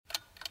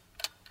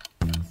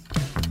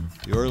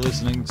You're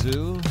listening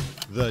to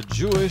The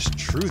Jewish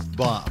Truth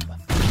Bomb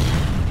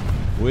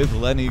with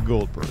Lenny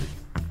Goldberg.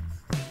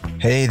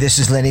 Hey, this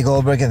is Lenny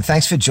Goldberg, and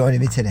thanks for joining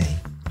me today.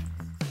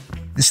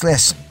 This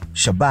last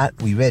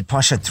Shabbat, we read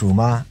Parshat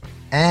Truma,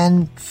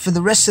 and for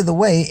the rest of the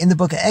way in the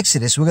book of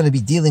Exodus, we're going to be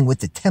dealing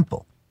with the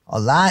temple. A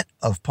lot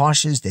of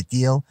parshas that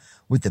deal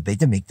with the Beit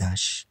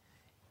HaMikdash.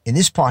 In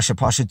this Parshat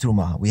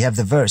Truma, we have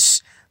the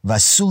verse,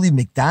 Vasuli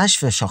Mikdash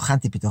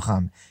v'shochanti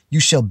pitocham. You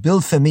shall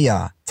build for me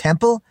a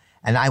temple,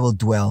 and I will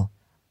dwell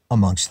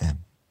amongst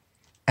them.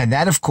 And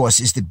that, of course,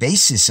 is the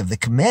basis of the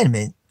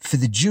commandment for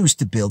the Jews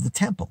to build the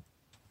temple.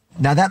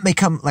 Now, that may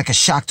come like a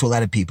shock to a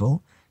lot of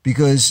people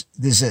because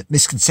there's a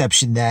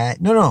misconception that,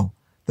 no,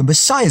 the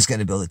Messiah is going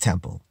to build a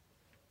temple.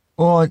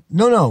 Or,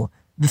 no,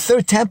 the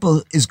third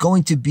temple is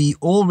going to be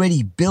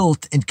already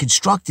built and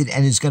constructed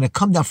and is going to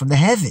come down from the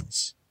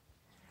heavens.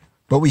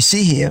 But we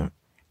see here,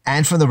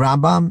 and from the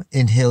Rambam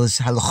in his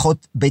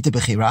Halachot Beit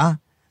HaBechira,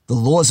 the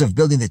laws of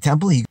building the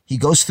temple, he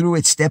goes through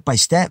it step by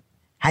step,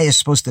 how you're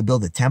supposed to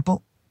build a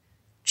temple.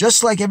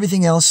 Just like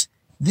everything else,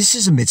 this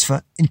is a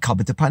mitzvah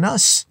incumbent upon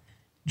us.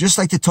 Just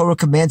like the Torah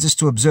commands us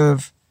to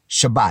observe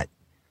Shabbat.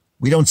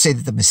 We don't say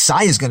that the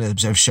Messiah is going to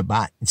observe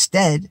Shabbat.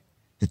 Instead,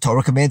 the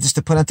Torah commands us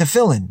to put on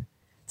tefillin.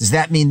 Does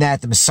that mean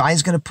that the Messiah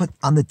is going to put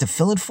on the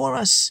tefillin for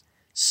us?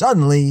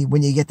 Suddenly,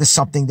 when you get to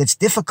something that's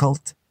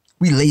difficult,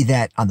 we lay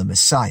that on the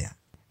Messiah.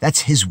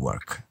 That's his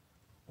work.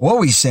 Or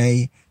we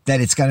say that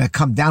it's going to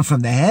come down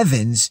from the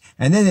heavens,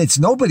 and then it's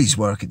nobody's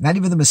work. Not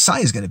even the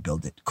Messiah is going to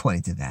build it,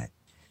 according to that.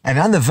 And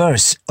on the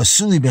verse,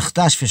 Asuli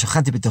Mikdash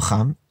v'shochanti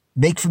b'tocham,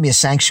 make for me a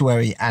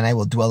sanctuary, and I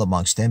will dwell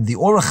amongst them. The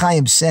Or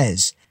HaChaim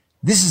says,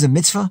 this is a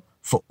mitzvah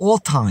for all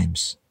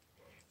times.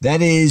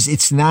 That is,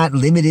 it's not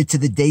limited to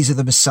the days of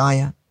the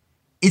Messiah.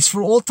 It's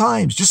for all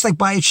times, just like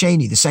Bayit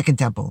Sheni, the second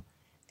temple.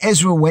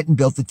 Ezra went and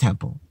built the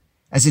temple,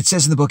 as it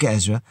says in the book of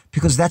Ezra,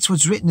 because that's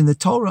what's written in the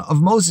Torah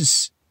of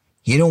Moses.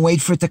 He didn't wait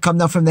for it to come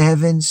down from the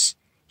heavens.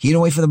 He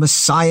didn't wait for the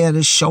Messiah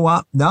to show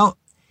up. No,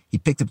 he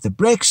picked up the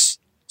bricks,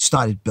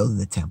 started building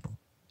the temple.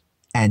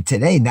 And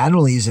today, not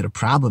only is it a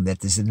problem that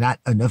there's not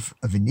enough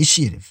of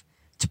initiative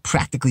to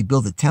practically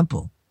build a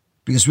temple,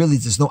 because really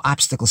there's no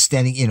obstacle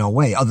standing in our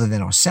way other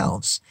than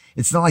ourselves.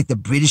 It's not like the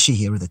British are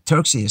here or the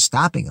Turks are here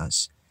stopping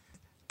us.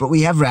 But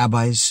we have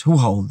rabbis who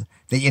hold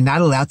that you're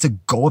not allowed to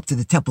go up to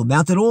the Temple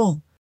Mount at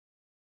all.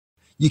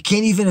 You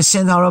can't even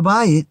ascend Har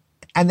HaBayit,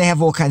 and they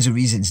have all kinds of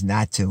reasons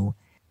not to.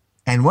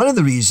 And one of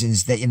the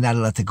reasons that you're not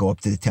allowed to go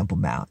up to the Temple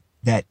Mount,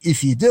 that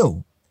if you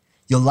do,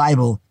 you're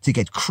liable to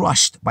get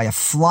crushed by a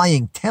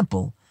flying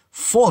temple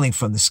falling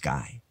from the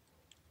sky.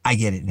 I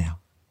get it now.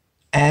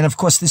 And of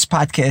course, this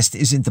podcast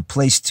isn't the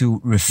place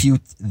to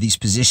refute these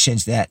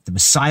positions that the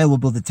Messiah will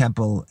build the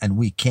temple and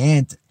we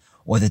can't,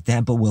 or the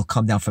temple will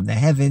come down from the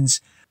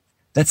heavens.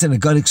 That's an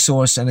agadic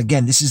source. And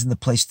again, this isn't the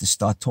place to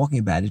start talking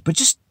about it, but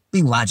just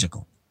being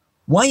logical.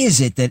 Why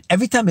is it that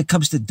every time it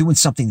comes to doing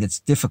something that's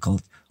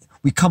difficult,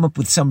 we come up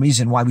with some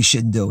reason why we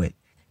shouldn't do it?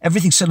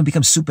 Everything suddenly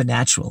becomes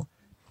supernatural.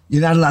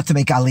 You're not allowed to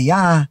make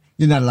aliyah.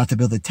 You're not allowed to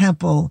build a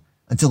temple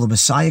until the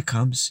Messiah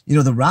comes. You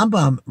know, the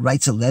Rambam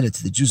writes a letter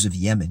to the Jews of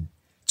Yemen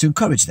to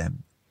encourage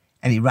them.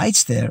 And he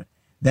writes there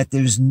that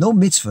there is no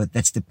mitzvah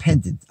that's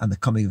dependent on the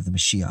coming of the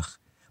Mashiach,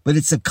 but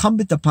it's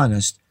incumbent upon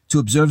us to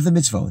observe the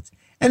mitzvot.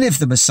 And if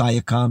the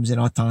Messiah comes in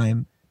our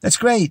time, that's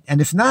great. And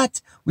if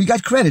not, we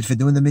got credit for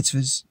doing the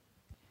mitzvahs.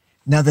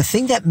 Now, the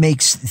thing that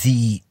makes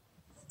the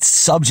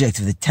subject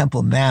of the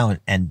Temple Mount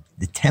and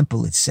the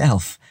temple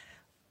itself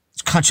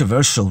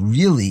controversial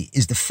really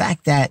is the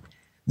fact that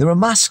there are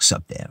mosques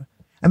up there.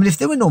 I mean, if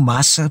there were no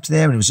mosques up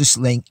there and it was just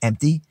laying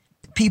empty,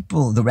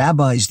 people, the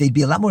rabbis, they'd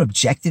be a lot more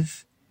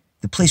objective.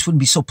 The place wouldn't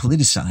be so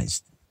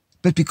politicized.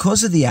 But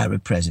because of the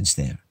Arab presence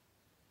there,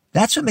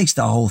 that's what makes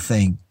the whole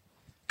thing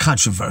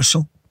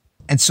controversial.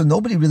 And so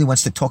nobody really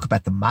wants to talk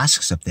about the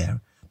mosques up there.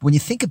 But when you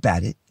think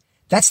about it,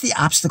 that's the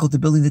obstacle to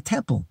building the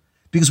temple.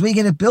 Because where are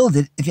you going to build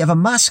it if you have a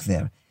mosque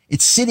there?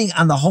 It's sitting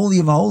on the Holy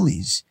of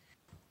Holies.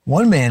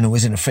 One man who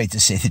isn't afraid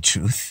to say the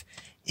truth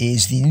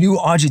is the new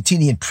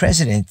Argentinian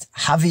president,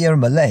 Javier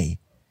Milei.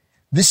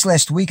 This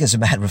last week, as a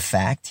matter of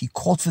fact, he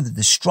called for the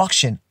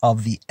destruction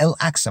of the El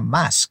Aqsa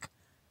Mosque.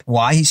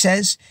 Why, he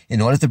says? In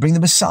order to bring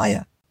the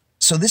Messiah.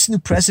 So this new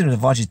president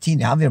of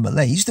Argentina, Javier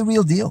Milei, he's the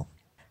real deal.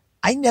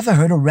 I never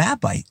heard a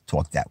rabbi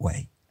talk that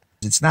way.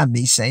 It's not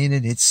me saying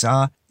it, it's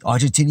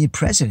Argentinian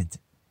president.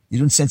 You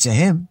don't censor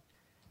him.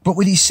 But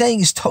what he's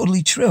saying is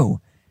totally true.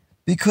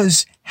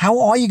 Because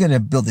how are you going to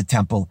build a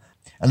temple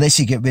unless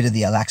you get rid of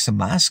the Al Aqsa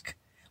Mosque?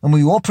 And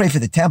we all pray for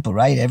the temple,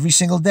 right? Every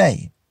single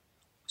day.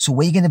 So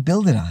where are you going to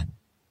build it on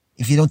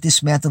if you don't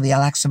dismantle the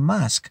Al Aqsa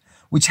Mosque,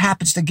 which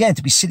happens, again,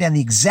 to be sitting on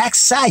the exact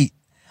site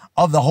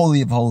of the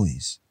Holy of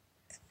Holies?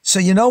 So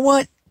you know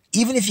what?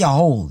 Even if you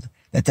hold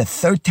that the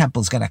third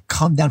temple is going to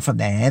come down from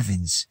the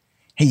heavens,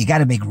 hey, you got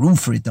to make room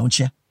for it, don't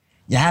you?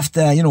 You have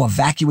to,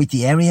 evacuate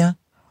the area.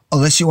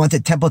 Unless you want the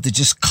temple to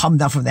just come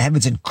down from the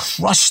heavens and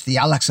crush the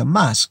Al Aqsa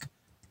Mosque.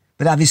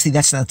 But obviously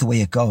that's not the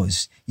way it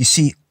goes. You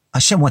see,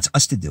 Hashem wants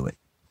us to do it.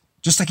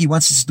 Just like he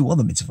wants us to do all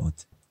the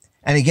mitzvot.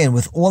 And again,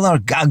 with all our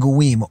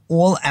gaguim,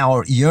 all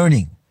our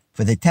yearning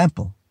for the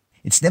temple,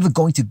 it's never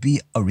going to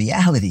be a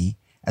reality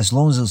as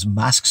long as those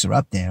mosques are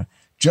up there.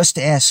 Just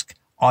ask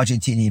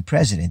Argentinian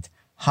President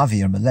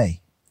Javier Milei.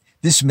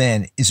 This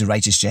man is a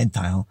righteous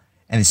Gentile,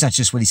 and it's not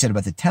just what he said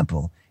about the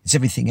temple, it's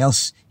everything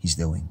else he's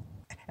doing.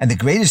 And the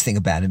greatest thing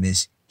about him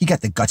is he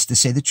got the guts to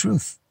say the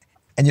truth.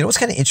 And you know what's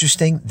kind of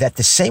interesting? That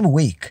the same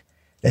week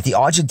that the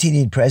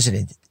Argentinian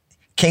president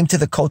came to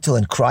the Kotel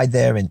and cried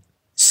there and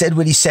said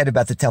what he said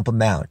about the Temple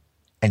Mount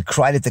and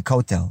cried at the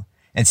Kotel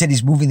and said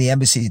he's moving the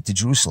embassy to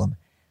Jerusalem,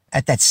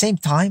 at that same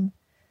time,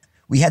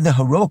 we had the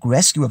heroic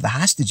rescue of the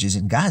hostages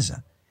in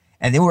Gaza.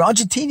 And they were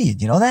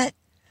Argentinian, you know that?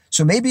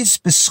 So maybe it's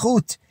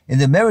b'schut, in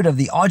the merit of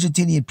the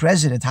Argentinian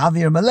president,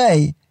 Javier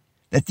Milei,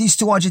 that these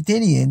two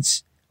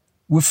Argentinians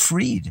were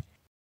freed.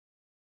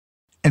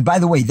 And by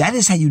the way, that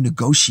is how you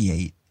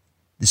negotiate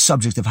the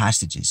subject of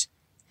hostages.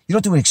 You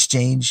don't do an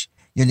exchange.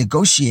 You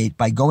negotiate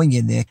by going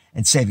in there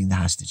and saving the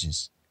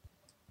hostages.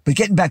 But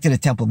getting back to the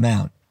Temple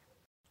Mount,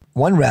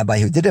 one rabbi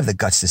who did have the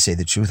guts to say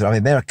the truth, Rabbi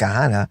Meir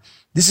Kahana,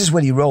 this is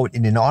what he wrote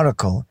in an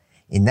article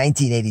in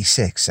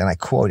 1986, and I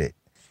quote it.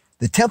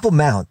 The Temple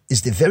Mount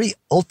is the very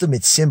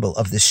ultimate symbol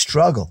of the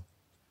struggle,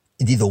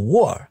 indeed the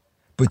war,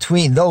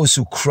 between those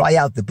who cry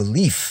out the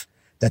belief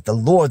that the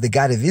Lord, the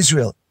God of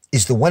Israel,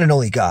 is the one and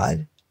only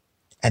God,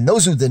 and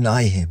those who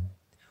deny him,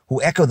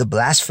 who echo the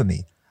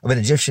blasphemy of an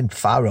Egyptian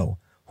pharaoh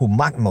who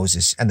mocked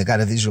Moses and the God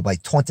of Israel by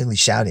tauntingly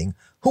shouting,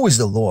 "Who is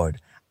the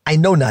Lord? I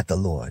know not the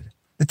Lord."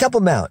 The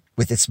Temple Mount,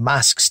 with its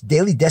mosques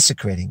daily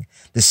desecrating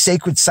the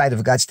sacred site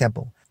of God's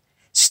temple,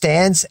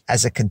 stands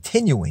as a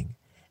continuing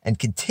and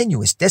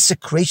continuous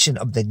desecration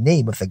of the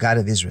name of the God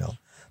of Israel.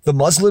 The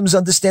Muslims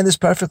understand this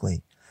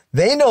perfectly.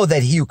 They know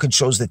that he who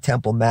controls the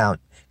Temple Mount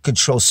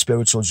controls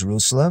spiritual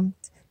Jerusalem,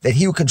 that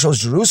he who controls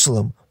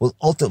Jerusalem will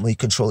ultimately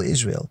control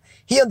Israel.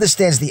 He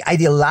understands the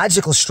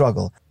ideological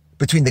struggle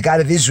between the God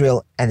of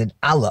Israel and an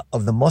Allah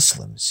of the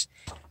Muslims.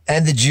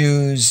 And the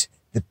Jews,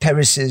 the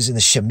Pereses and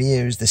the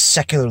Shamirs, the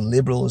secular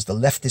liberals, the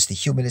leftists, the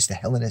humanists, the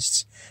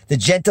Hellenists, the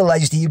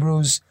gentilized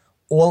Hebrews,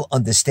 all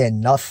understand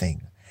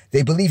nothing.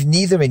 They believe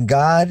neither in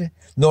God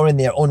nor in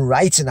their own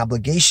rights and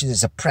obligations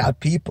as a proud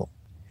people.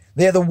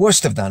 They are the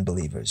worst of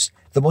non-believers,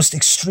 the most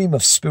extreme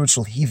of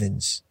spiritual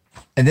heathens.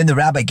 And then the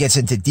rabbi gets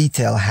into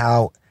detail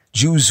how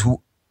Jews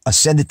who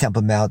ascend the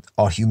Temple Mount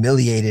are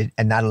humiliated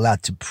and not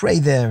allowed to pray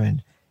there,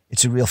 and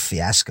it's a real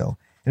fiasco.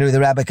 Anyway, the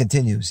rabbi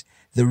continues,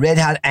 the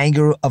red-hot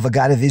anger of a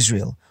God of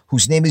Israel,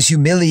 whose name is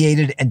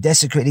humiliated and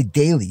desecrated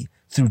daily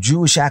through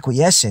Jewish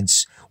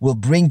acquiescence, will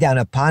bring down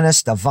upon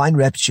us divine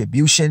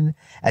retribution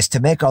as to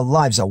make our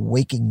lives a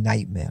waking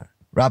nightmare.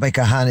 Rabbi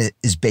Kahana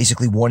is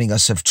basically warning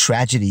us of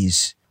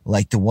tragedies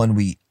like the one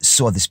we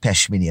saw this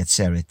past Shmini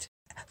Atzeret.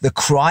 The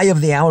cry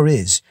of the hour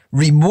is,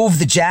 remove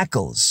the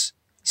jackals.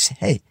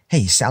 Hey,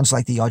 sounds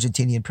like the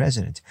Argentinian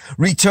president.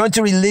 Return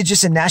to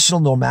religious and national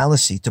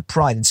normalcy, to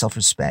pride and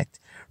self-respect.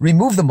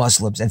 Remove the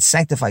Muslims and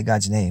sanctify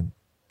God's name.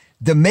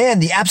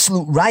 Demand the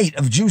absolute right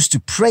of Jews to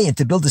pray and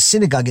to build a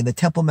synagogue in the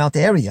Temple Mount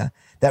area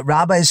that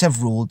rabbis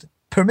have ruled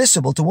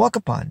permissible to walk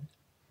upon.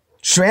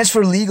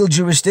 Transfer legal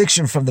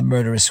jurisdiction from the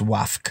murderous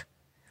Wafk.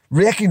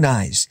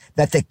 Recognize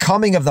that the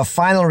coming of the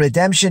final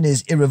redemption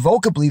is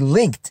irrevocably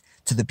linked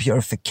to the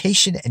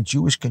purification and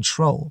Jewish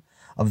control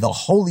of the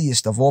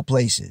holiest of all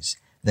places,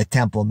 the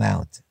Temple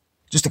Mount.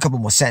 Just a couple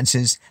more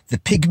sentences. The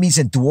pygmies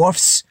and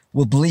dwarfs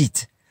will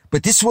bleat,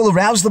 but this will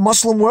arouse the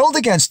Muslim world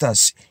against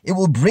us. It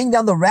will bring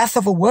down the wrath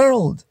of a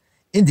world.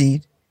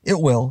 Indeed, it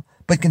will,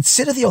 but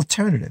consider the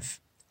alternative.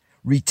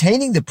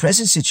 Retaining the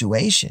present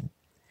situation,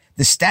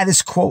 the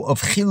status quo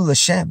of Chilul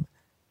Hashem,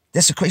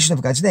 desecration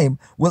of God's name,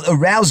 will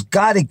arouse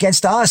God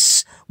against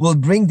us, will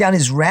bring down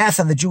his wrath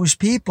on the Jewish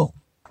people.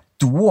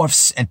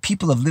 Dwarfs and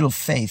people of little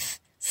faith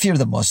fear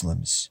the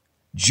Muslims.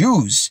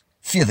 Jews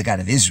fear the God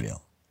of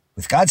Israel.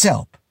 With God's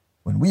help,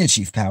 when we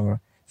achieve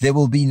power, there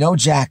will be no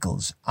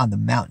jackals on the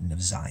mountain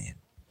of Zion.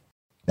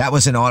 That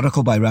was an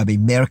article by Rabbi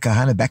Meir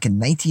Kahana back in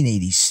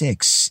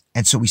 1986.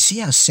 And so we see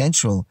how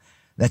central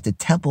that the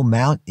Temple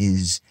Mount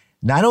is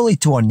not only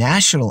to our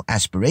national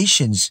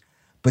aspirations,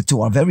 but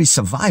to our very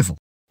survival.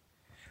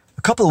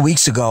 A couple of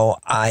weeks ago,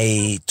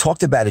 I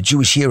talked about a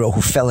Jewish hero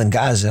who fell in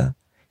Gaza.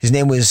 His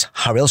name was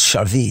Harel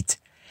Sharvit.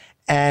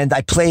 And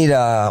I played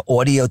an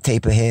audio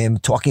tape of him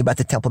talking about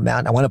the Temple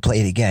Mount. I want to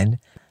play it again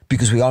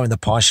because we are in the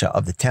Parsha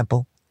of the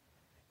Temple.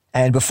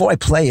 And before I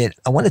play it,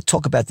 I want to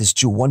talk about this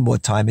Jew one more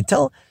time and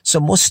tell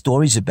some more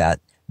stories about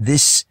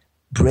this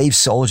brave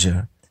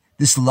soldier,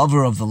 this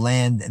lover of the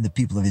land and the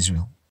people of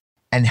Israel.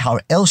 And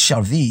Harel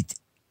Sharvit,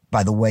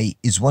 by the way,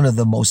 is one of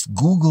the most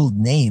Googled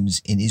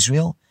names in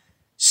Israel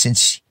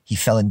since he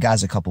fell in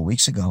Gaza a couple of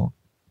weeks ago.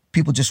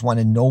 People just want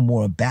to know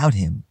more about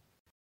him.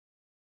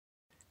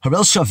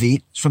 Harel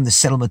Sharvit is from the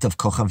settlement of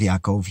Kochav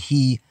Yaakov.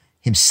 He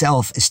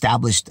himself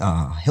established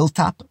a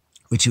hilltop,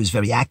 which he was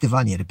very active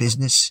on. He had a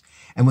business.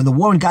 And when the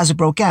war in Gaza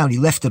broke out, he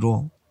left it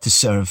all to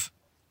serve.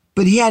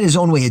 But he had his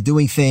own way of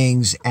doing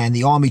things, and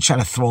the army tried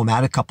to throw him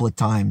out a couple of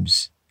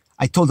times.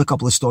 I told a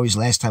couple of stories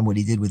last time what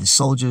he did with the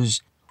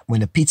soldiers.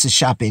 When a pizza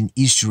shop in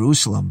East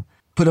Jerusalem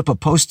put up a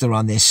poster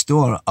on their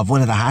store of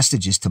one of the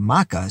hostages to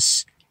mock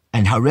us,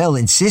 and Harel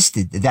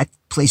insisted that that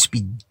place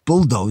be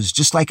bulldozed,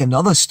 just like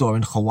another store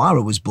in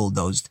Hawara was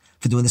bulldozed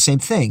for doing the same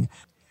thing.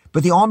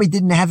 But the army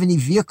didn't have any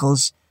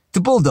vehicles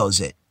to bulldoze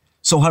it.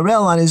 So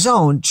Harel, on his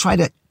own, tried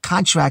to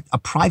contract a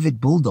private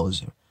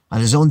bulldozer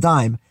on his own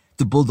dime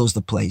to bulldoze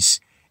the place.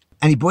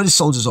 And he brought his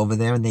soldiers over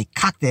there, and they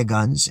cocked their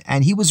guns,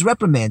 and he was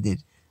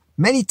reprimanded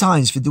many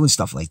times for doing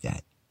stuff like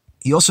that.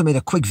 He also made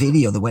a quick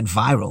video that went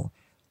viral.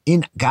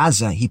 In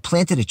Gaza, he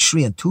planted a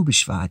tree on Tu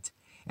B'Shvat,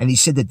 and he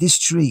said that this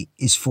tree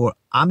is for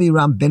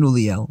Amiram Ben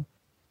Uliel.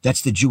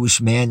 That's the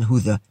Jewish man who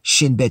the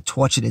Shin Bet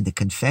tortured into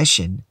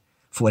confession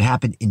for what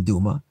happened in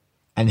Duma.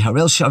 And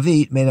Harel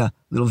Sharvit made a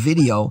little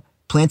video,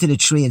 planted a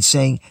tree and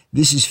saying,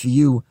 "This is for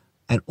you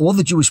and all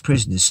the Jewish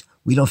prisoners.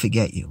 We don't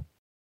forget you."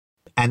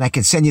 And I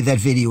can send you that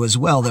video as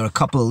well. There are a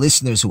couple of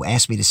listeners who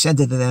asked me to send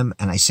it to them,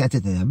 and I sent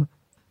it to them.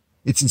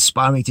 It's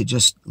inspiring to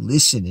just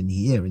listen and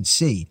hear and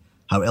see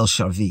Harel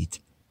Sharvit.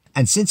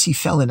 And since he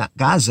fell in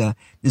Gaza,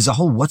 there's a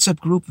whole WhatsApp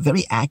group,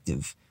 very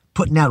active,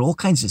 putting out all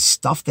kinds of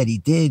stuff that he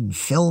did, and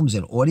films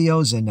and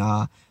audios. And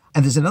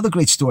there's another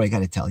great story I got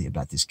to tell you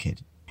about this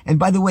kid. And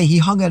by the way, he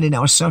hung out in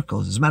our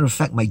circles. As a matter of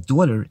fact, my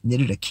daughter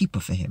knitted a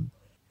kippah for him.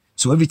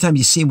 So every time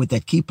you see him with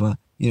that kippah,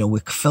 we're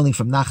felling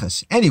from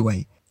nachas.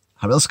 Anyway,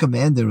 Harel's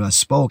commander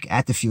spoke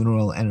at the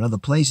funeral and in other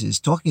places,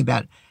 talking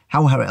about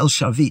how Harel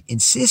Sharvit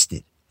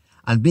insisted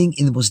on being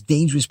in the most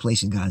dangerous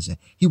place in Gaza.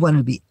 He wanted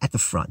to be at the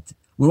front,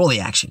 where all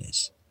the action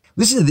is.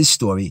 Listen to this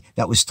story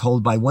that was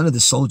told by one of the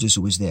soldiers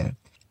who was there.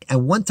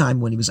 And one time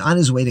when he was on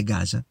his way to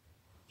Gaza,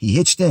 he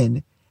hitched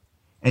in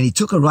and he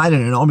took a ride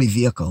in an army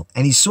vehicle,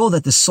 and he saw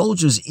that the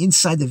soldiers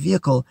inside the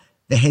vehicle,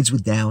 their heads were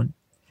down.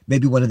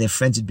 Maybe one of their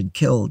friends had been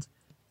killed,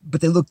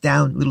 but they looked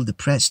down, a little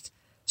depressed.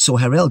 So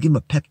Harel gave him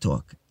a pep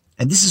talk.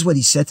 And this is what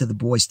he said to the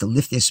boys to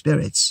lift their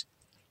spirits.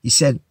 He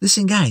said,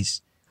 "Listen,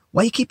 guys,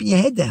 why are you keeping your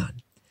head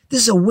down?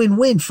 This is a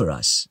win-win for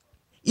us.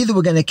 Either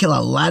we're going to kill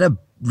a lot of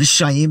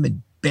Rishayim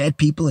and bad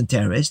people and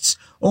terrorists,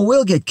 or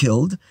we'll get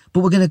killed,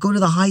 but we're going to go to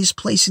the highest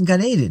place in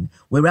Gan Eden,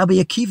 where Rabbi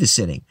Akiva is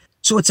sitting.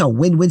 So it's a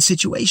win-win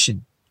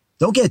situation.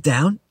 Don't get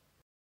down."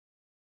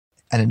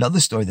 And another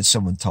story that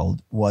someone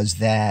told was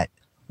that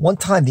one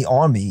time the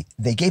army,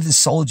 they gave the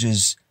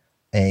soldiers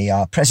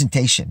a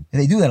presentation.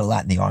 And they do that a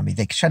lot in the army.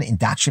 They try to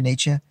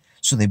indoctrinate you.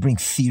 So they bring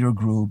theater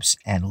groups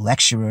and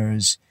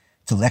lecturers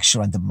to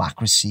lecture on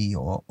democracy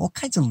or all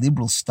kinds of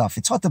liberal stuff.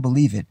 It's hard to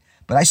believe it,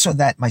 but I saw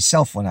that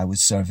myself when I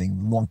was serving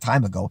a long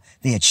time ago.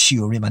 They had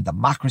shiurim on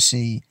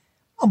democracy.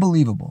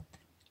 Unbelievable.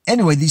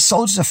 Anyway, these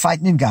soldiers are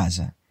fighting in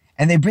Gaza,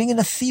 and they bring in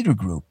a theater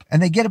group,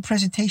 and they get a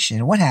presentation.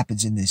 And what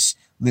happens in this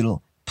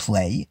little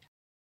play?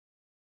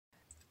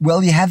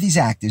 Well, you have these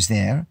actors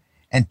there,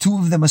 and two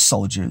of them are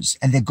soldiers,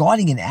 and they're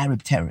guarding an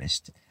Arab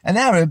terrorist, an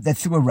Arab that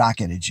threw a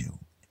rock at a Jew.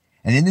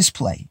 And in this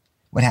play,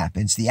 what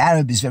happens? The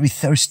Arab is very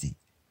thirsty,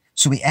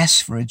 so he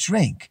asks for a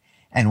drink,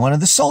 and one of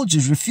the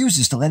soldiers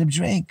refuses to let him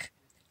drink.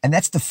 And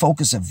that's the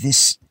focus of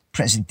this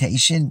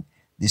presentation,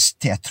 this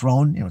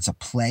theatron, it's a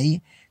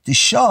play, to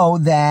show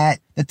that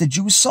the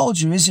Jewish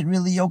soldier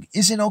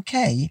isn't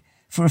okay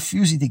for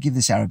refusing to give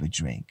this Arab a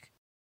drink.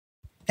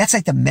 That's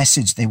like the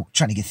message they were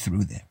trying to get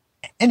through there.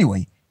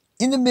 Anyway,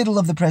 in the middle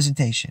of the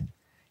presentation,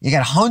 you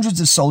got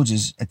hundreds of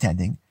soldiers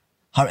attending.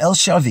 Harel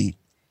Sharvit,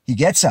 he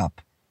gets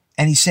up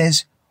and he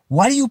says,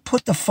 "Why do you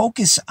put the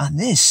focus on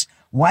this?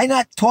 Why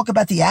not talk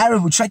about the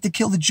Arab who tried to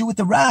kill the Jew with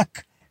the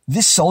rock?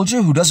 This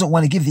soldier who doesn't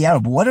want to give the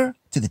Arab water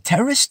to the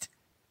terrorist?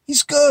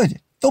 He's good.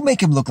 Don't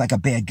make him look like a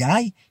bad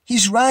guy.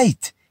 He's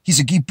right. He's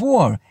a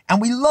Gibor,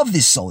 and we love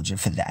this soldier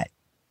for that."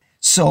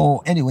 So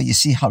anyway, you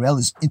see Harel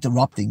is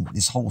interrupting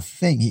this whole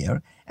thing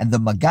here, and the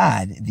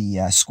Magad,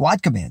 the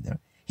squad commander,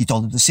 he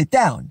told him to sit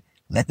down,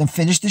 let them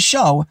finish the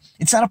show.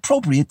 It's not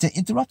appropriate to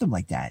interrupt him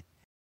like that.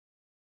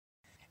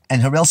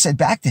 And Harel said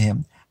back to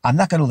him, "I'm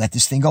not going to let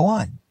this thing go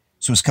on."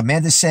 So his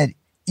commander said,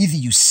 "Either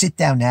you sit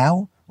down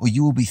now, or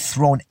you will be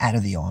thrown out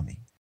of the army."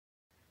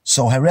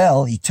 So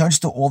Harel, he turns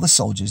to all the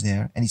soldiers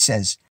there, and he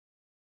says,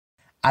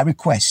 "I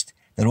request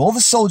that all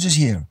the soldiers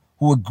here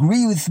who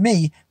agree with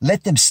me,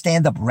 let them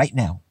stand up right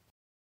now."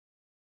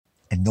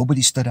 And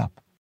nobody stood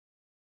up.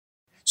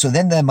 So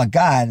then the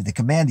Magad, the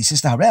commander, he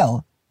says to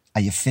Harel,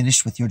 "Are you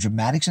finished with your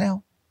dramatics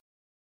now?"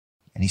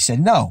 And he said,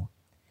 "No."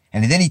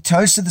 And then he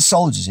turns to the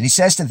soldiers and he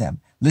says to them,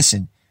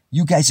 "Listen,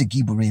 you guys are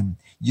Giborim,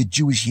 you're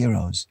Jewish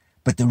heroes,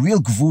 but the real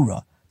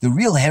Gvura, the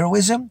real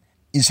heroism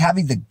is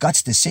having the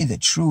guts to say the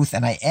truth,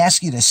 and I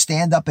ask you to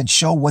stand up and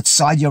show what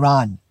side you're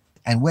on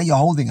and where you're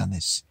holding on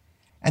this."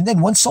 And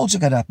then one soldier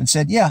got up and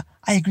said, "Yeah,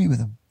 I agree with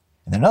him."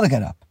 And another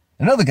got up,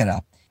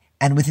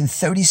 and within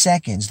 30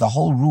 seconds, the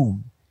whole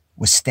room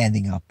was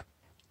standing up.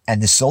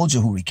 And the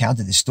soldier who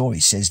recounted the story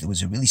says there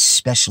was a really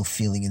special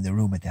feeling in the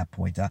room at that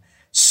point, a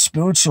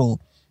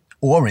spiritual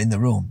aura in the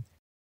room.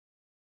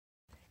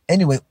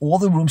 Anyway, all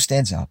the room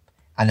stands up,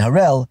 and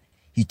Harel,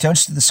 he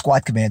turns to the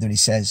squad commander and he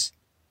says,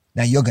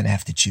 "Now you're going to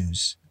have to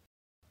choose."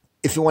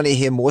 If you want to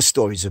hear more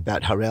stories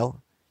about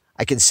Harel,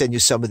 I can send you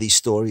some of these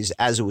stories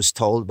as it was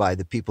told by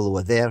the people who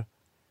were there.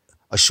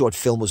 A short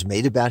film was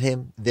made about him.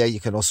 There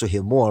you can also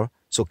hear more.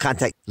 So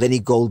contact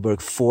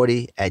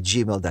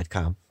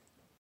lennygoldberg40@gmail.com.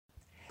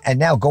 And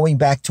now going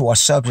back to our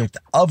subject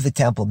of the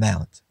Temple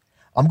Mount,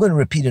 I'm going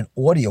to repeat an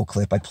audio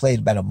clip I played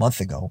about a month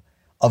ago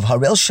of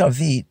Harel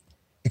Sharvit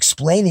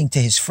explaining to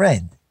his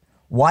friend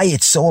why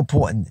it's so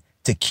important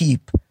to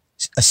keep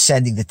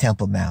ascending the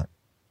Temple Mount.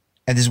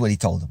 And this is what he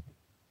told him.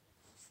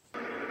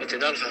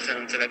 ותדע לך, אחרי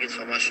אני רוצה להגיד לך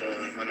משהו,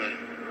 עמנואל.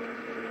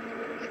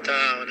 אתה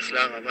הולך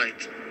להר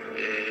הבית.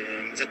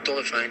 זה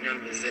טורף העניין,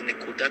 וזה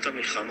נקודת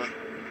המלחמה.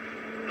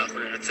 אנחנו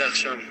ננצח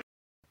שם.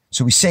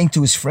 So he's saying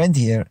to his friend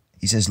here,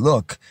 he says,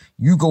 look,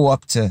 you go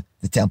up to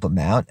the Temple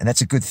Mount, and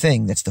that's a good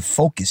thing. That's the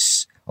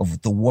focus of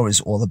what the war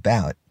is all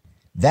about.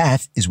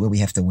 That is where we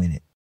have to win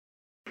it.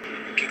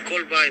 כי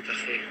כל בית,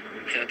 אחי,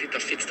 מבחינתי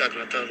תפיץ את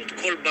ההקלטה הזאת.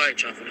 כל בית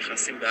שאנחנו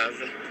נכנסים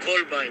בעזה,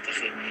 כל בית,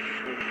 אחי.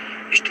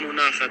 יש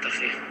תמונה אחת,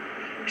 אחי.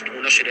 יש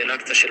תמונה של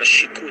אל-אקצה, של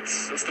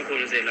השיקוץ. לא סתם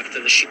קוראים לזה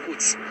אל-אקצה, זה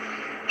שיקוץ.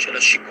 של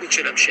השיקוץ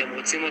שלהם שהם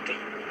רוצים אותו.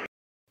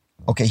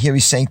 Okay, here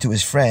he's saying to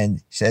his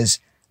friend, he says,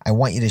 I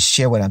want you to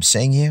share what I'm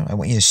saying here. I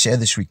want you to share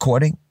this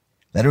recording.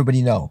 Let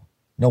everybody know.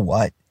 Know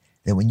what?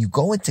 That when you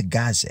go into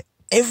Gaza,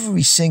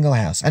 every single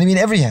house, I mean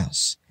every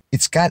house,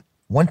 it's got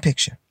one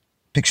picture.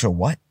 Picture of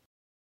what?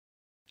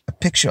 A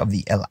picture of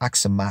the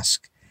Al-Aqsa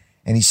Mosque.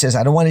 And he says,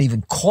 I don't want to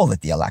even call it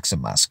the Al-Aqsa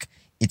Mosque.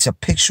 It's a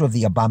picture of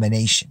the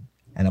abomination.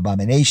 An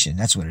abomination,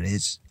 that's what it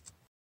is.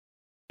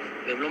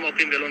 והם לא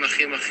מרפים ולא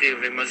נחים, אחי,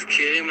 והם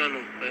מזכירים לנו,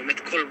 באמת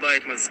כל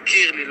בית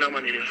מזכיר לי למה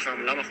אני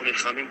נלחם, למה אנחנו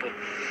נלחמים פה.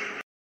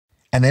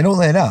 And they don't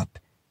let up.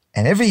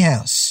 And every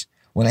house,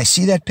 when I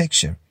see that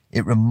picture,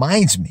 it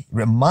reminds me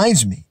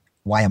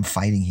why I'm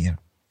fighting here.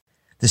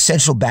 The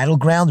central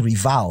battleground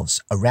revolves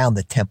around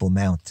the Temple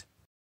Mount.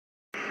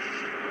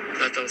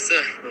 ואתה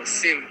עושה,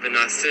 ועושים,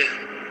 ונעשה,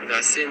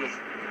 ועשינו,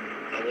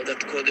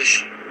 עבודת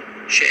קודש,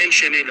 שאין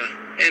שני לה,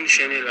 אין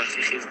שני לה,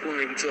 אחי, חזקו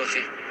וימצאו, אחי.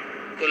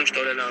 כל יום שאתה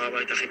עולה להר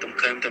הבית, אחי, אתה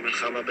מקיים את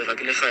המלחמה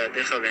ברגליך,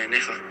 ידיך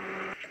ועיניך.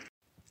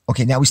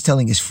 Okay, now he's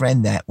telling his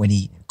friend that when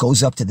he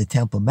goes up to the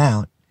Temple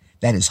Mount,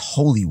 that is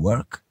holy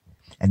work,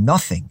 and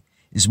nothing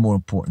is more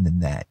important than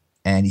that.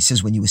 And he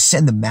says when you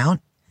ascend the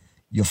mount,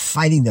 you're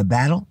fighting the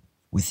battle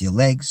with your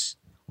legs,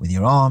 with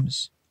your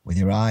arms, with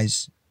your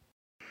eyes.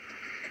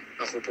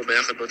 אנחנו פה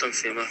ביחד באותה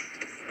משימה.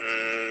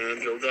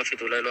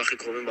 גיאוגרפית אולי לא הכי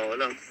קרובים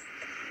בעולם,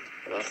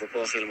 אבל אנחנו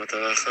פה אחי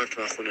למטרה אחת,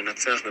 ואנחנו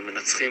ננצח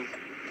ומנצחים.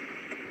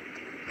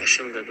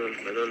 השם גדול,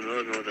 גדול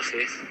מאוד מאוד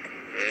אחי.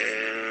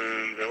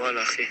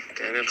 ווואלה אחי,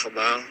 תהנה לך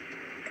בהר,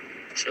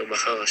 אשר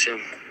בחר השם.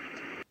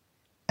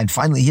 And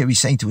finally here he's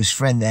saying to his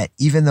friend that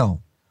even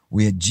though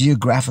we are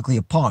geographically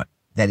apart,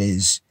 that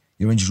is,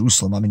 you're in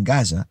Jerusalem, I'm in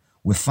Gaza,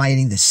 we're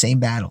fighting the same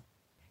battle.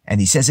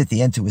 And he says at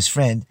the end to his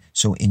friend,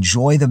 so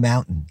enjoy the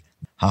mountain,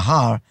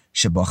 Hahar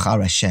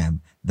Shebachar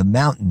Hashem, the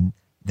mountain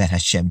that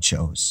Hashem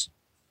chose.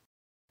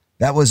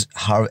 That was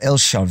Harel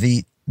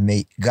Sharvit,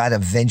 may God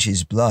avenge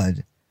his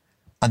blood,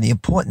 on the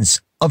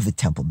importance of the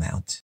Temple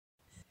Mount.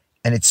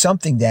 And it's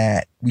something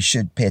that we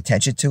should pay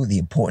attention to, the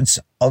importance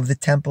of the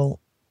temple,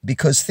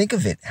 because think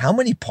of it, how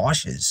many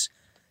parshas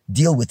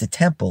deal with the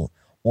temple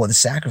or the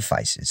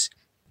sacrifices?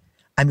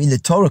 I mean, the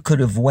Torah could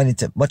have went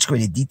into much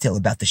greater detail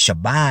about the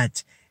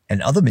Shabbat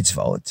and other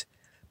mitzvot,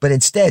 but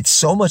instead,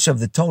 so much of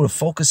the Torah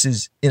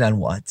focuses in on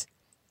what?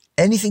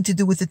 Anything to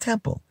do with the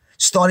temple.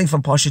 Starting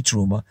from Parshat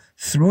Truma,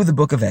 through the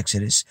book of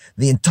Exodus,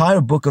 the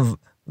entire book of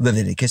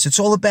Leviticus, it's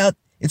all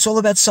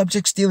about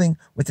subjects dealing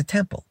with the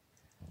temple.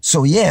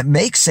 So yeah, it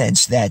makes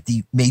sense that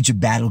the major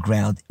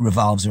battleground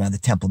revolves around the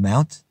Temple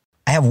Mount.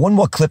 I have one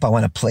more clip I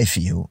want to play for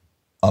you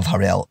of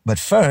Harel, but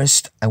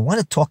first, I want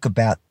to talk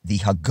about the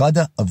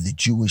Haggadah of the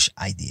Jewish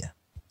idea.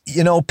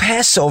 You know,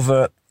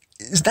 Passover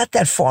is not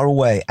that far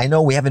away. I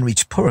know we haven't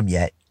reached Purim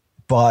yet,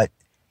 but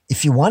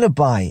if you want to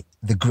buy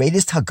the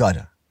greatest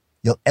Haggadah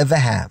you'll ever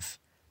have,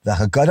 the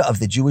Haggadah of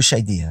the Jewish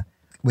idea,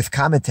 with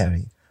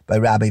commentary by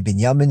Rabbi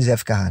Binyamin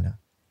Zev Kahana,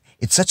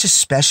 it's such a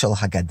special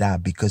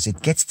Haggadah because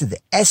it gets to the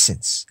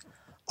essence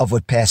of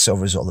what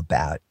Passover is all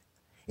about.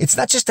 It's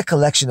not just a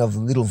collection of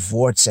little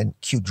vorts and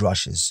cute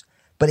drushes,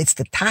 but it's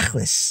the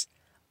tachlis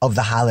of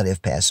the holiday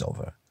of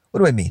Passover. What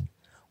do I mean?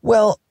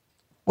 Well,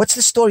 what's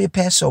the story of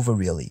Passover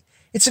really?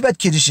 It's about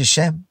Kiddush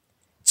Hashem.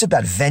 It's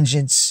about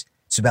vengeance.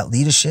 It's about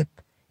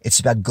leadership. It's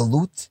about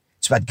galut.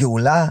 It's about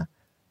geulah,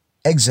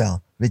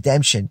 exile,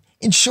 redemption.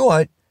 In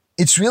short,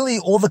 it's really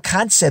all the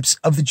concepts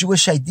of the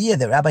Jewish idea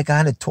that Rabbi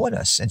Kahana taught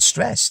us and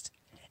stressed.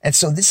 And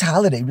so this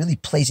holiday really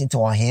plays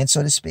into our hands,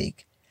 so to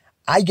speak.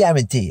 I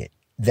guarantee it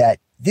that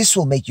this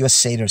will make your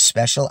Seder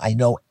special. I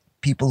know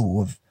people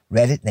who have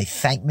read it and they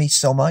thanked me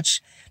so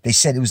much. They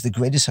said it was the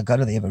greatest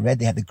Haggadah they ever read.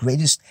 They had the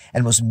greatest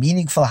and most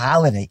meaningful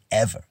holiday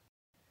ever.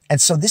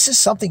 And so this is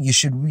something you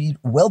should read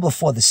well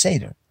before the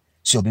Seder,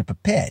 so you'll be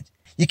prepared.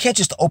 You can't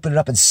just open it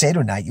up on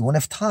Seder night. You won't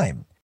have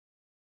time.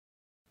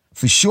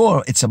 For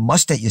sure, it's a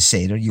must at your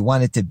Seder. You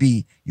want it to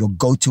be your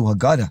go-to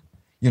Haggadah,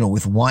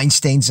 with wine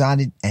stains on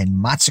it and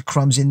matzah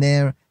crumbs in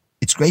there.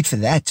 It's great for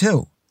that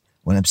too.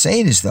 What I'm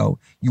saying is, though,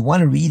 you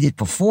want to read it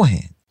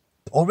beforehand.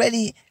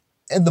 Already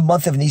in the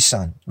month of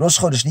Nisan, Rosh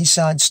Chodesh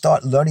Nisan,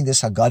 start learning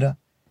this Haggadah.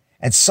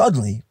 And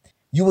suddenly,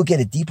 you will get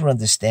a deeper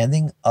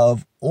understanding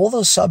of all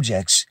those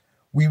subjects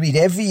we read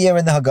every year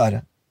in the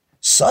Haggadah.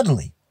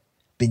 Suddenly,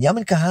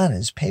 Binyamin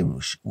Kahana's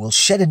Perush will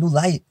shed a new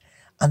light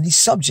on these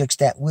subjects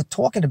that we're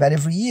talking about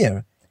every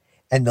year.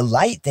 And the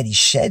light that he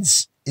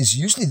sheds is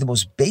usually the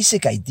most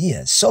basic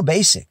idea, so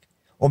basic.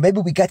 Or maybe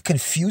we got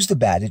confused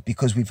about it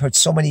because we've heard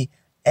so many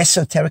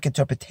esoteric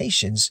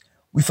interpretations,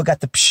 we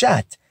forgot the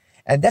pshat.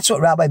 And that's what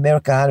Rabbi Meir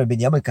Kahana and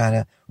Binyamin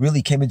Kahana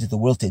really came into the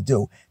world to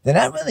do. They're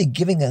not really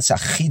giving us a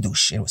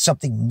chidush,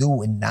 something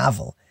new and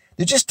novel.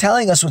 They're just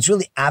telling us what's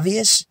really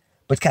obvious,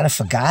 but kind of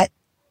forgot.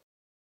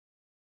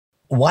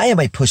 Why am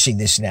I pushing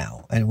this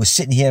now? And we're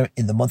sitting here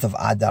in the month of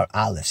Adar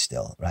Aleph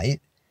still,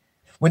 right?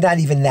 We're not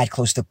even that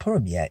close to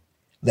Purim yet,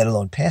 let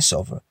alone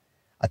Passover.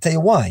 I'll tell you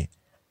why.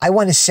 I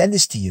want to send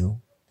this to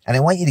you, and I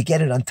want you to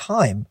get it on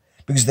time,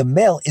 because the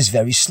mail is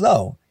very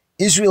slow.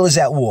 Israel is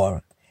at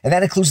war, and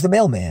that includes the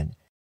mailman.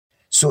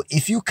 So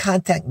if you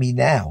contact me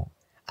now,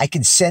 I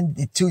can send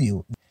it to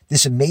you,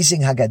 this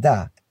amazing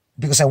Haggadah,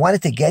 because I want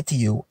it to get to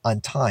you on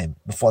time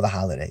before the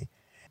holiday.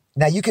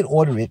 Now, you can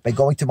order it by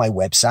going to my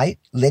website,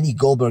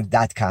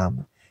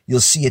 lennygoldberg.com. You'll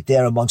see it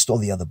there amongst all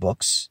the other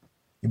books.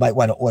 You might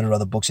want to order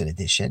other books in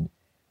addition.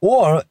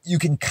 Or you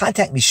can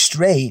contact me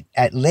straight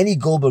at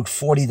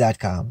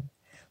lennygoldberg40.com,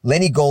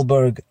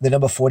 lennygoldberg, the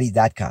number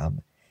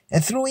 40.com.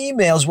 And through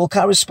emails, we'll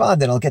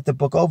correspond and I'll get the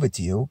book over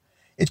to you.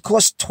 It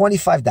costs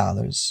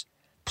 $25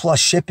 plus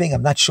shipping.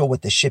 I'm not sure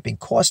what the shipping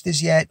cost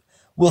is yet.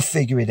 We'll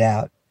figure it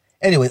out.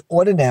 Anyway,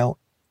 order now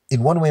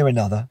in one way or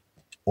another.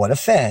 Order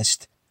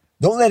fast.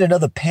 Don't let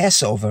another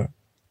Passover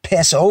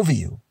pass over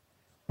you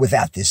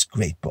without this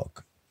great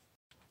book.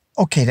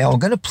 Okay, now I'm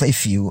going to play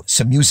for you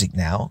some music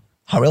now.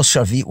 Harel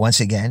Sharvit, once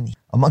again.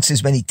 Amongst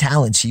his many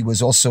talents, he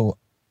was also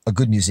a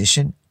good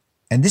musician.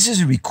 And this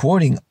is a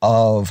recording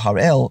of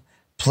Harel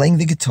playing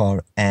the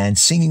guitar and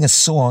singing a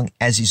song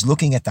as he's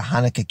looking at the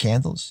Hanukkah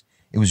candles.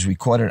 It was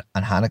recorded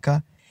on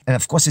Hanukkah. And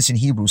of course, it's in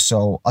Hebrew,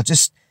 so I'll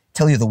just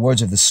tell you the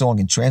words of the song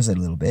and translate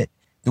a little bit.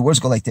 The words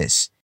go like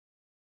this.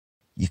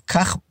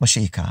 Yikach ma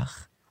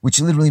sheikach, which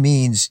literally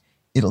means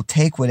it'll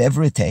take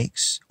whatever it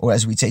takes, or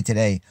as we say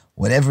today,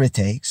 whatever it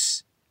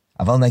takes.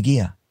 Aval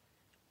nagia,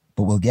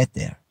 but we'll get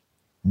there.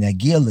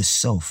 Nagia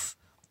l'sof,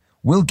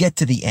 we'll get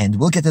to the end,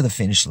 we'll get to the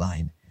finish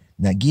line.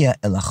 Nagia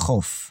el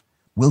achof,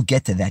 we'll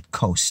get to that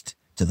coast,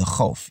 to the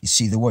chof. You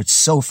see, the word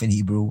sof in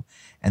Hebrew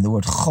and the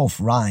word chof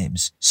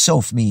rhymes.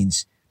 Sof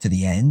means to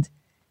the end,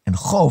 and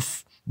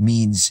chof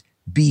means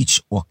beach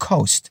or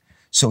coast.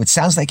 So it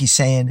sounds like he's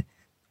saying,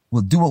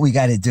 we'll do what we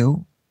got to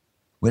do,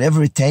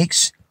 whatever it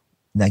takes.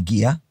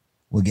 Nagia,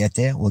 we'll get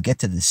there. We'll get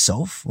to the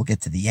Sof. We'll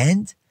get to the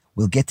end.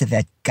 We'll get to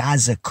that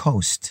Gaza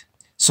coast.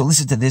 So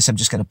listen to this. I'm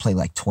just going to play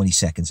like 20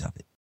 seconds of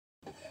it.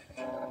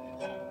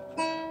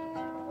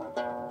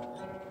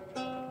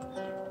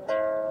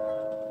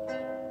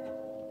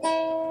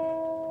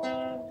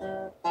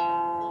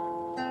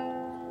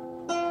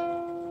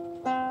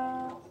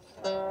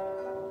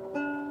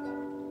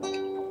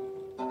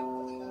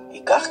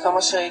 ייקח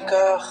כמה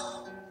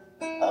שייקח,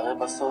 הרי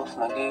בסוף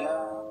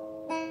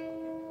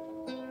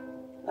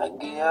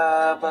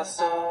נגיע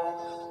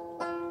בסוף,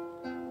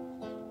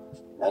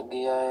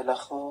 נגיע אל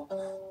החוף.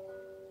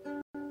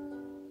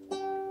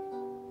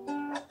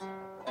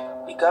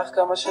 ייקח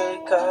כמה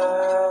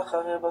שייקח,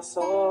 הרי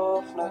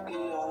בסוף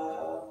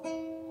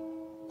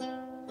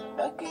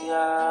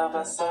נגיע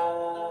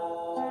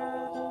בסוף,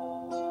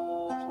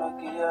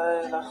 נגיע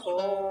אל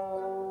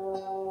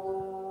החוף.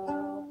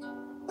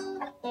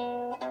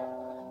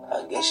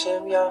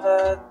 הגשם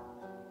ירד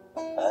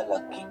על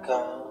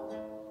הכיכר,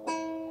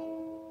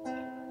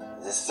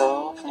 זה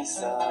סוף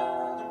ניסן,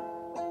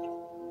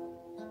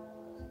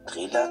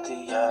 תחילת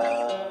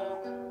אייר.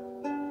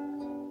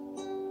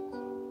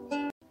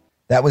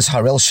 That was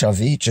Harel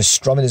Sharvit just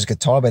strumming his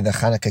guitar by the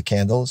Hanukkah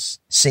candles,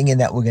 singing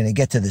that we're going to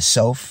get to the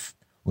Sof,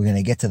 we're going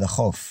to get to the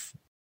Chof.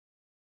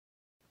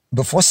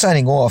 Before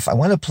signing off, I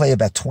want to play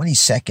about 20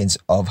 seconds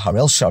of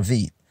Harel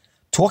Sharvit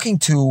talking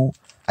to,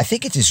 I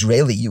think it's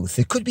Israeli youth.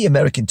 It could be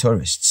American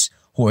tourists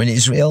who are in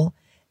Israel,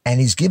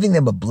 and he's giving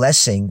them a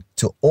blessing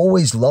to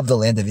always love the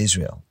land of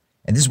Israel.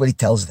 And this is what he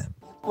tells them.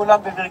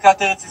 כולם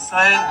בברכת ארץ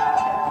ישראל,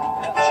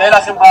 שיהיה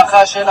לכם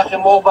ברכה, שיהיה לכם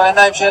אור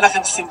בעיניים, שיהיה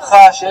לכם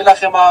שמחה, שיהיה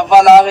לכם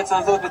אהבה לארץ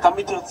הזאת,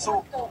 ותמיד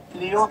תרצו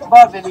להיות בה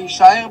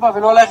ולהישאר בה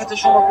ולא ללכת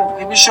לשום מקום,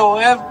 כי מי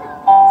שאוהב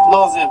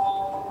לא עוזב.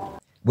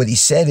 What he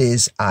said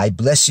is, I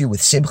bless you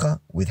with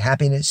simcha, with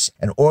happiness,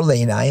 and or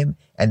leinayim,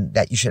 and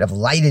that you should have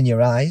light in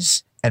your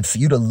eyes, and for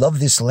you to love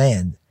this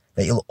land,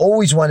 that you'll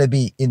always want to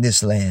be in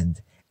this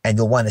land, and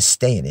you'll want to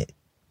stay in it.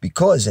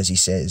 Because, as he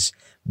says,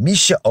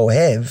 Misha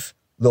Ohev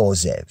Lo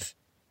Ozev.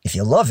 If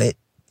you love it,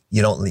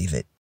 you don't leave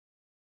it.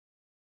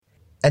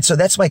 And so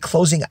that's my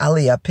closing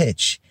aliyah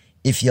pitch.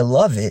 If you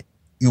love it,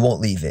 you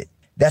won't leave it.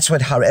 That's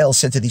what Harel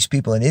said to these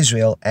people in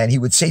Israel, and he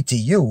would say to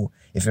you,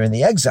 if you're in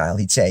the exile,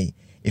 he'd say,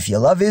 if you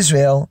love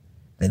Israel,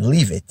 then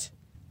leave it.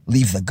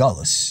 Leave the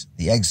gullus,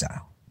 the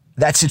exile.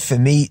 That's it for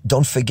me.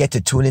 Don't forget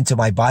to tune into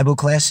my Bible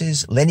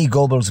classes, Lenny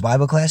Goldberg's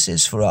Bible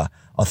classes, for a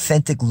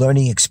authentic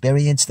learning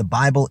experience. The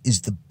Bible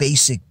is the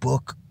basic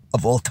book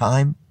of all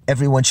time.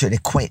 Everyone should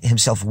acquaint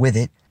himself with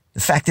it. The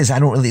fact is, I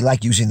don't really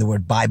like using the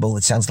word Bible.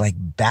 It sounds like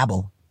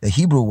babble. The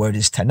Hebrew word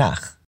is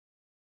Tanakh.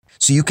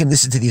 So you can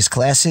listen to these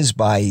classes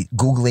by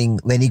Googling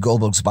Lenny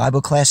Goldberg's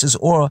Bible classes,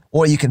 or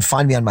you can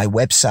find me on my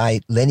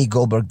website,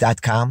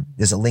 lennygoldberg.com.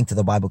 There's a link to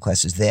the Bible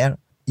classes there.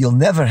 You'll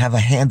never have a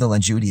handle on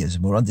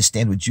Judaism or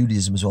understand what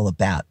Judaism is all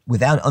about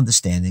without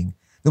understanding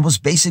the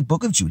most basic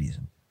book of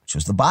Judaism, which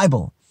was the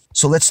Bible.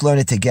 So let's learn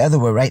it together.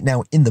 We're right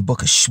now in the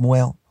book of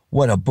Shmuel.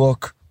 What a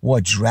book,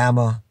 what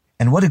drama,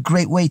 and what a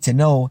great way to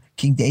know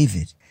King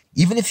David.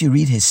 Even if you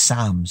read his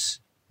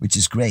Psalms, which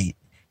is great,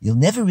 you'll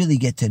never really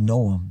get to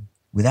know him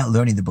without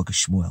learning the book of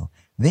Shmuel.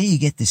 There you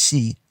get to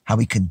see how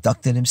he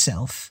conducted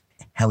himself,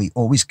 how he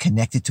always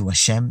connected to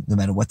Hashem, no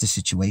matter what the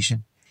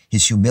situation,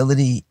 his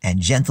humility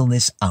and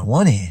gentleness on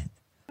one hand.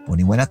 When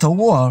he went out to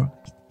war,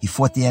 he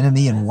fought the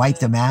enemy and wiped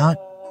them out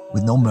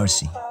with no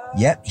mercy.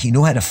 Yet he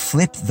knew how to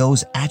flip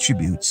those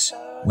attributes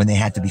when they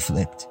had to be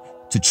flipped,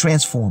 to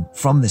transform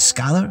from the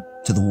scholar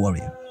to the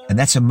warrior. And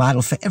that's a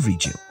model for every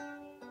Jew.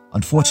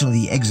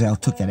 Unfortunately, the exile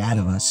took that out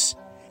of us.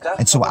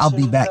 And so I'll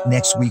be back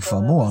next week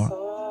for more.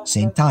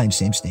 Same time,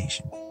 same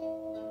station.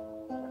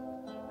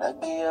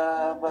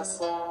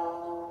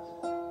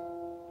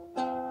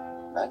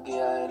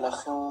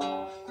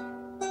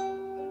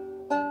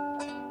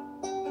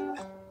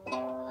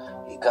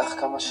 ייקח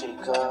כמה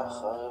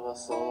שיקח, הרי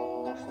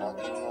בסוף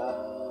נגיע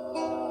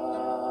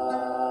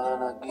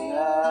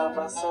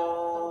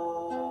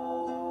בסוף,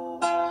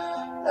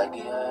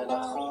 נגיע אל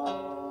החוף.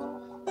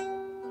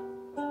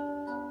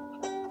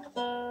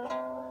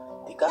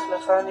 תיקח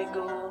לך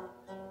ניגון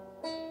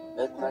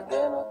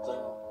ותנגן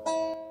אותו,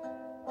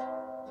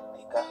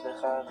 תיקח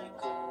לך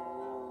ריקוד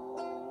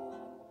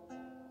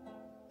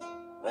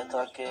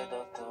ותרקד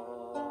אותו.